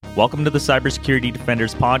Welcome to the Cybersecurity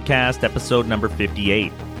Defenders Podcast, episode number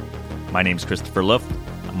 58. My name's Christopher Luft.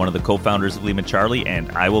 I'm one of the co-founders of LimaCharlie,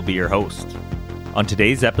 and I will be your host. On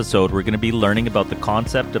today's episode, we're going to be learning about the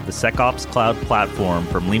concept of the SecOps Cloud Platform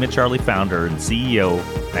from LimaCharlie founder and CEO,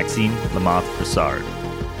 Maxime Lamothe-Brassard.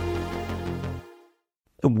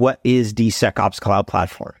 What is the SecOps Cloud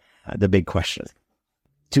Platform? The big question.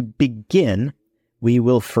 To begin, we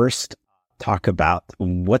will first talk about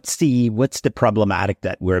what's the problematic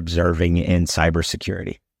that we're observing in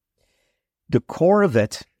cybersecurity. The core of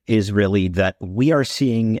it is really that we are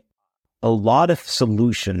seeing a lot of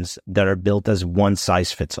solutions that are built as one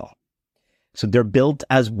size fits all. So they're built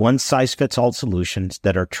as one size fits all solutions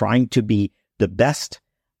that are trying to be the best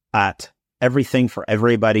at everything for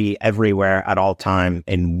everybody, everywhere, at all time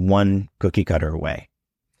in one cookie cutter way.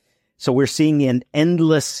 So we're seeing an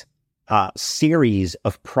endless series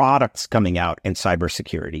of products coming out in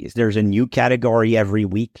cybersecurity. There's a new category every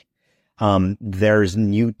week. There's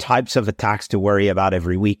new types of attacks to worry about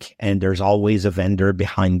every week, and there's always a vendor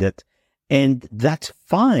behind it. And that's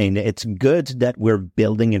fine. It's good that we're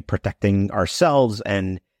building and protecting ourselves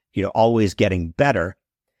and, always getting better.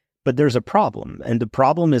 But there's a problem. And the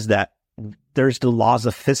problem is that there's the laws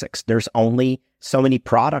of physics. There's only so many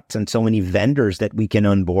products and so many vendors that we can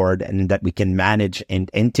onboard and that we can manage and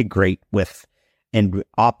integrate with and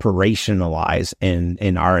operationalize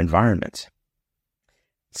in our environments.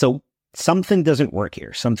 So something doesn't work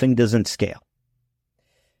here. Something doesn't scale.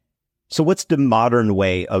 So what's the modern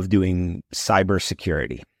way of doing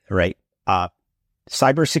cybersecurity, right?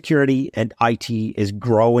 Cybersecurity and IT is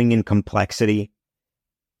growing in complexity,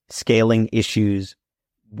 scaling issues.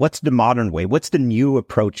 What's the modern way? What's the new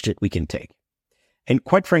approach that we can take? And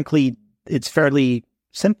quite frankly, it's fairly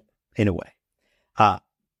simple in a way.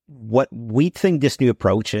 What we think this new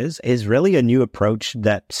approach is really a new approach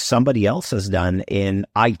that somebody else has done in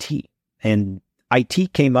IT. And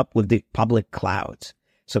IT came up with the public clouds.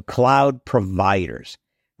 So cloud providers,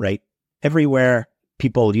 right? Everywhere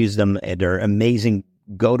people use them. They're amazing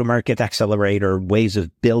go-to-market accelerator, ways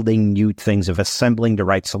of building new things, of assembling the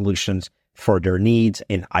right solutions for their needs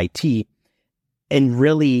in IT. And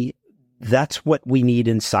really, that's what we need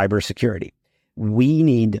in cybersecurity. We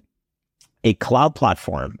need a cloud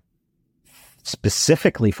platform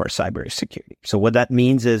specifically for cybersecurity. So what that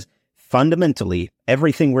means is fundamentally,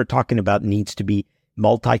 everything we're talking about needs to be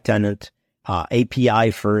multi-tenant,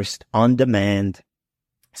 API first, on demand,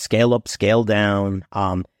 scale up, scale down,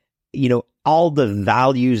 all the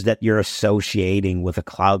values that you're associating with a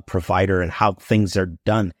cloud provider and how things are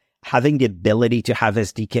done. Having the ability to have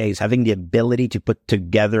SDKs, having the ability to put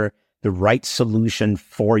together the right solution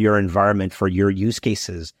for your environment, for your use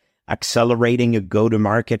cases, accelerating a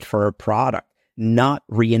go-to-market for a product, not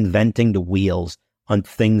reinventing the wheels on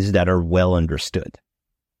things that are well understood.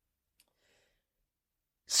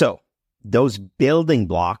 So those building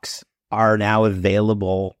blocks are now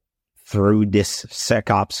available through this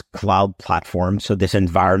SecOps Cloud Platform. So this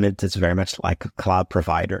environment is very much like a cloud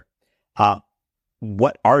provider.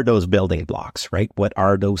 What are those building blocks, right? What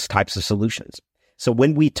are those types of solutions? So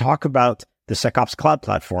when we talk about the SecOps Cloud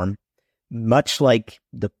Platform, much like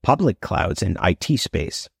the public clouds in IT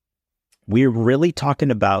space, we're really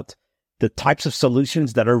talking about the types of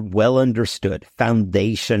solutions that are well understood,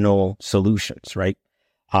 foundational solutions, right?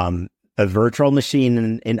 A virtual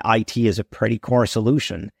machine in IT is a pretty core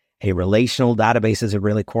solution. A relational database is a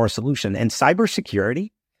really core solution. And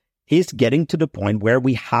cybersecurity is getting to the point where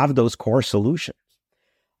we have those core solutions.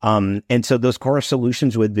 And so those core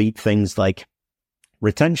solutions would be things like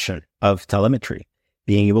retention of telemetry,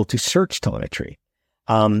 being able to search telemetry,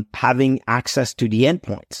 having access to the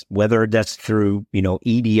endpoints, whether that's through,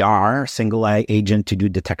 EDR, single agent to do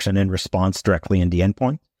detection and response directly in the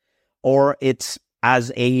endpoint, or it's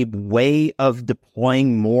as a way of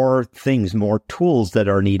deploying more things, more tools that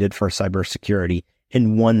are needed for cybersecurity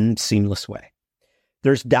in one seamless way.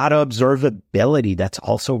 There's data observability that's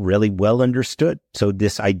also really well understood. So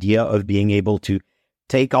this idea of being able to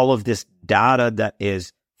take all of this data that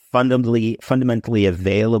is fundamentally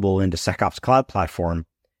available in the SecOps Cloud Platform,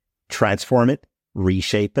 transform it,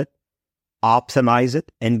 reshape it, optimize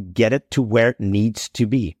it, and get it to where it needs to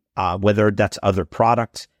be, whether that's other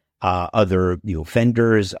products, other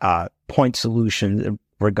vendors, point solutions,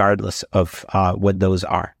 regardless of what those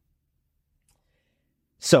are.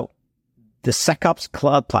 So the SecOps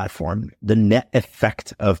Cloud Platform, the net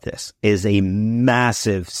effect of this is a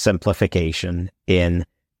massive simplification in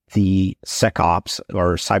the SecOps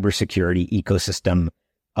or cybersecurity ecosystem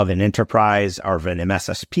of an enterprise or of an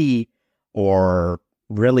MSSP, or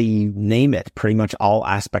really name it, pretty much all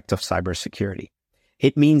aspects of cybersecurity.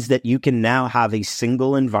 It means that you can now have a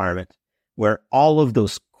single environment where all of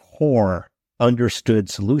those core understood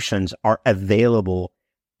solutions are available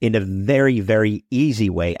in a very, very easy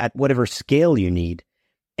way at whatever scale you need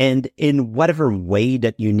and in whatever way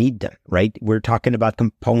that you need them, right? We're talking about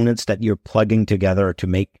components that you're plugging together to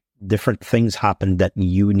make different things happen that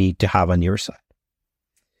you need to have on your side.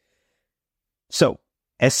 So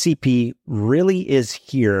SCP really is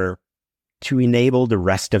here to enable the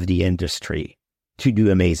rest of the industry to do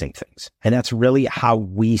amazing things. And that's really how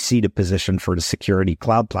we see the position for the security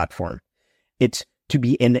cloud platform. It's to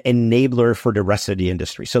be an enabler for the rest of the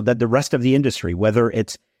industry so that the rest of the industry, whether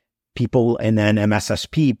it's people in an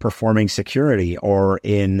MSSP performing security or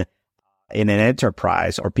in an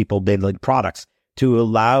enterprise or people building products, to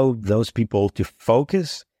allow those people to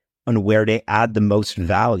focus on where they add the most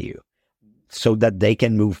value so that they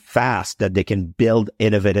can move fast, that they can build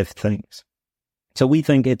innovative things. So we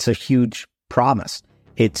think it's a huge promise.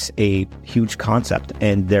 It's a huge concept,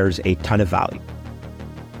 and there's a ton of value.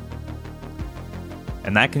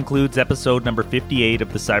 And that concludes episode number 58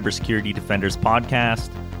 of the Cybersecurity Defenders podcast.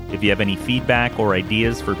 If you have any feedback or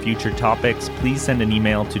ideas for future topics, please send an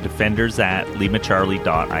email to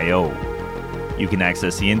defenders@limacharlie.io. You can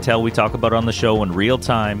access the intel we talk about on the show in real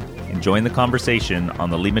time and join the conversation on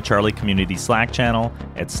the LimaCharlie community Slack channel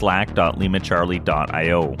at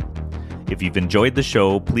slack.limacharlie.io. If you've enjoyed the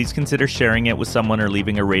show, please consider sharing it with someone or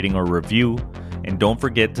leaving a rating or review. And don't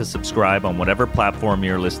forget to subscribe on whatever platform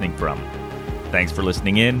you're listening from. Thanks for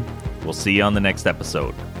listening in. We'll see you on the next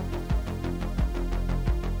episode.